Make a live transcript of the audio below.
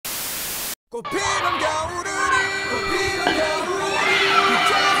꽃피는 겨울을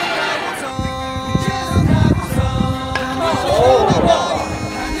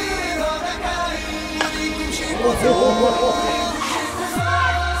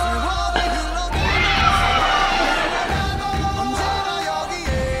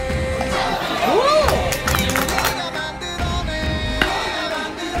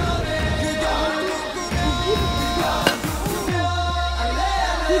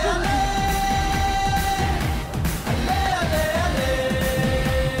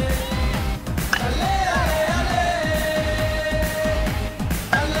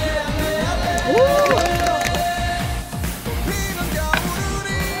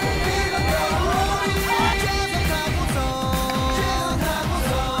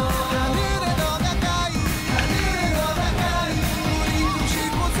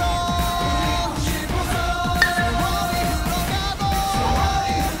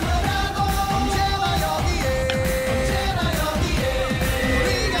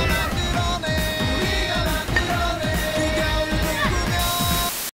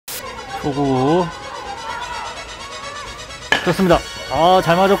초구 좋습니다. 아,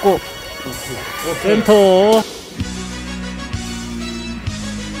 잘 맞았고 센터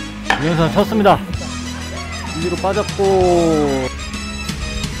윤현선 쳤습니다. 1루로 빠졌고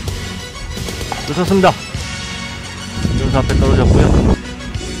좋습니다. 윤현선 앞에 떨어졌고요.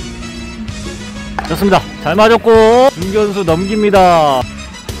 좋습니다. 잘 맞았고 중견수 넘깁니다.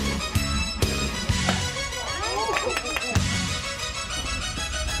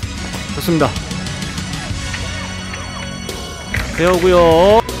 좋습니다.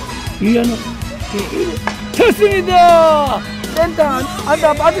 세우고요. 유현우 쳤습니다. 센터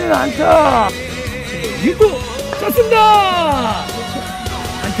안타 빠지는 안타. 유고 쳤습니다.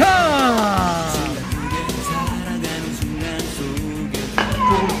 안타.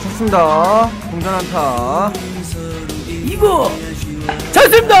 쳤습니다. 공전 안타. 이구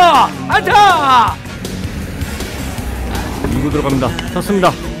쳤습니다. 안타. 2구 들어갑니다.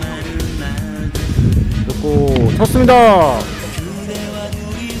 쳤습니다. 좋고 쳤습니다.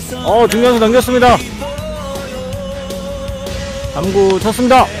 중견수 넘겼습니다. 3구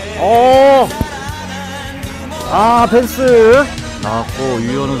쳤습니다. 펜스 나왔고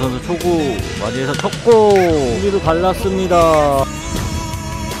유현우 선수 초구 맞이해서 쳤고 수비도 갈랐습니다.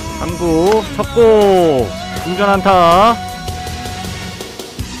 3구 쳤고 중전 안타.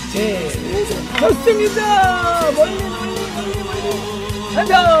 네, 쳤습니다. 멀리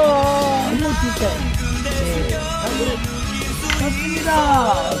안타. 쳤습니다.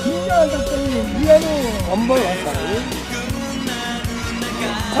 김정환 작가님 유현우 원볼 왔어요.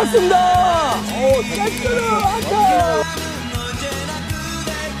 쳤습니다. 쳤습니다. 안타.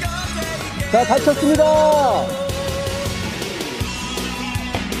 자, 잘 쳤습니다.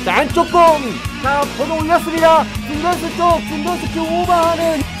 자, 안쪽 공. 자, 번호 올렸습니다. 중견수 쪽 오버하는.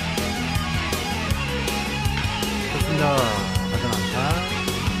 좋습니다. 가전 안타.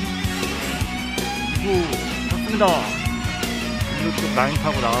 2구 쳤습니다. 1루 쪽 라인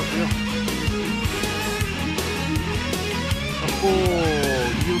타고 나왔고요. 쳤고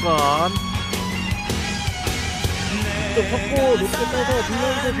 2루간 쳤고 높게 떠서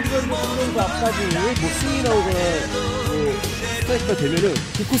중간수 앞까지 스윙이 나오거나 스트라이크가 되면은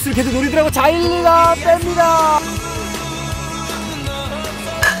그 코스를 계속 노리더라고. 자일리가 뺍니다.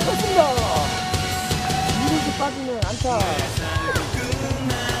 쳤습니다. 2루수 빠지는 안타.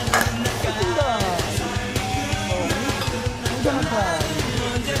 쳤습니다. 중전 안타.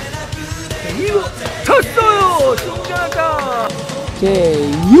 2구 쳤어요. 중전 안타.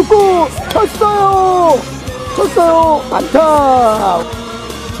 6구 쳤어요. 안타.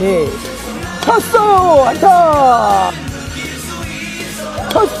 쳤어요. 안타.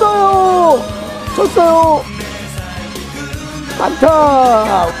 쳤어요. 안타.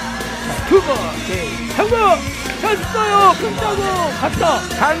 9번 3번 쳤어요. 끝나고 갔다.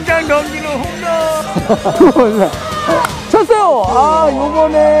 당장 넘기는 홈런. 쳤어요.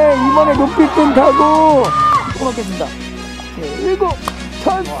 이번에 높이 뜬 타고 끊었겠습니다. 1구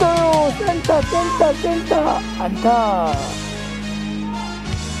쳤어요. 센터 안타.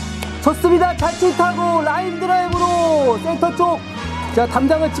 쳤습니다. 자칫하고 라인 드라이브로 센터 쪽. 자,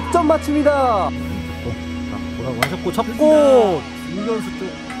 담장을 직접 맞춥니다. 뭐라고 하셨고 쳤고 중견수 쪽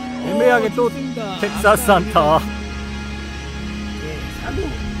애매하게 또 텍사스 안타.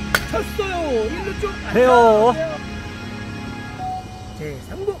 쳤어요. 1루 쪽 해요.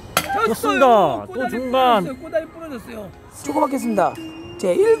 3구 좋습니다. 또 중간 꼬다리 부러졌어요. 조금 받겠습니다.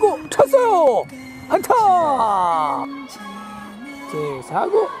 1구 쳤어요. 안타.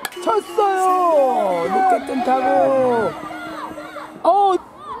 4구 쳤어요. 높게 뜬 타고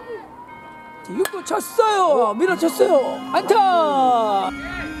 6구 쳤어요. 밀어쳤어요. 안타.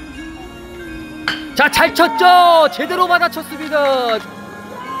 자, 잘 쳤죠. 제대로 받아쳤습니다.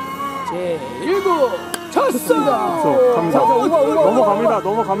 제 1구 쳤습니다. 갑니다.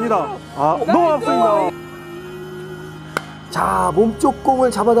 넘어갑니다. 아, 넘어갔습니다. 자, 몸쪽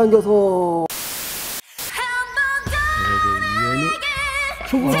공을 잡아당겨서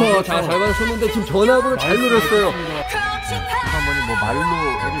초부터 잘 받아쳤는데 지금 전압으로 잘 노렸어요. 한번이 뭐 말로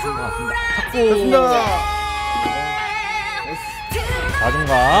해주신 것 같습니다. 좋습니다.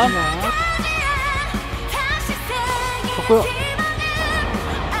 자존감. 쳤고요.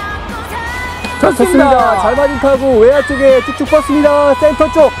 쳤습니다. 잘 맞은 타구 외야 쪽에 쭉쭉 뻗습니다.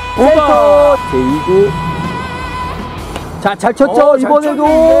 센터 쪽. 센터. 제2구. 자, 잘 쳤죠.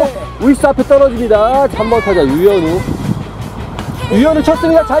 이번에도 우익수 앞에 떨어집니다. 3번 타자 유현우. 유현우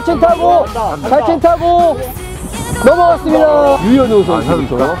쳤습니다. 잘 친 타구. 잘 친 타구. 넘어갔습니다. 유현우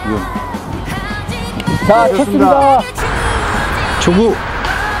선수부터. 자, 쳤습니다. 초구.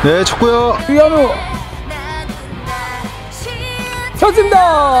 네, 쳤고요. 유현우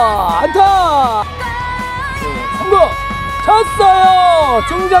쳤습니다. 안타. 3구 쳤어요.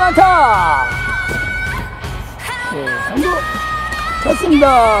 중전 안타. 3구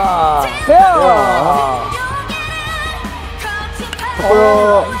쳤습니다. 페어.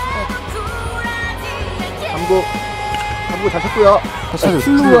 쳤고요. 3구 잘 쳤고요.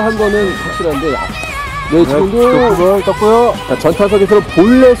 출루한 거는 확실한데, 네, 지금도 떴고요. 자, 전타석에서는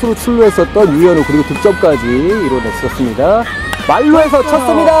볼넷으로 출루했었던 유현우 그리고 득점까지 이뤄냈었습니다. 말로에서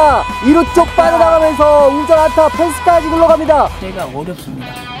쳤습니다. 2루 쪽 빠져나가면서 우전 안타 펜스까지 굴러갑니다. 때가 어렵습니다.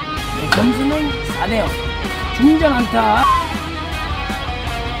 네, 점수는 4대0. 중전 안타.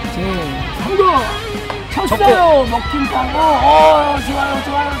 제 3구 쳤어요. 먹힌 타고.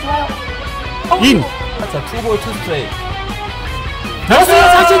 좋아요. 인. 자, 투볼 투 스트레이트. 됐어요.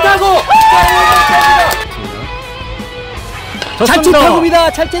 잘 친 타구. 잘 친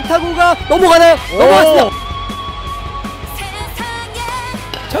타구입니다. 잘 친 타구가 넘어가나요? 넘어갔습니다.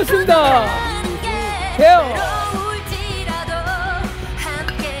 쳤습니다. 페어.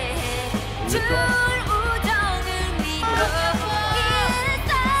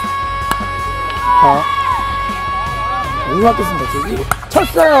 못 맞겠습니다. 저기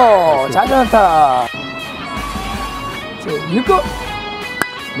쳤어요. 자전타. 제 6구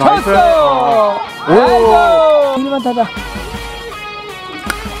쳤어요. 아이고 1번 타자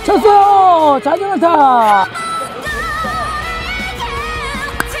쳤어요. 자전타.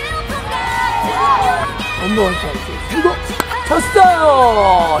 엄마 원차 이거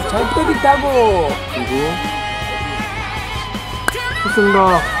쳤어요. 절대 빗다고. 좋습니다.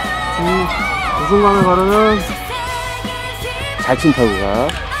 우승감에 가르는 잘 친 타구가.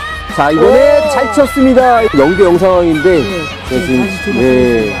 자, 이번에 잘 쳤습니다. 0대0 상황인데. 네, 지금,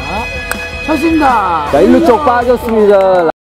 다시 쳤습니다. 자, 1루 쪽 빠졌습니다.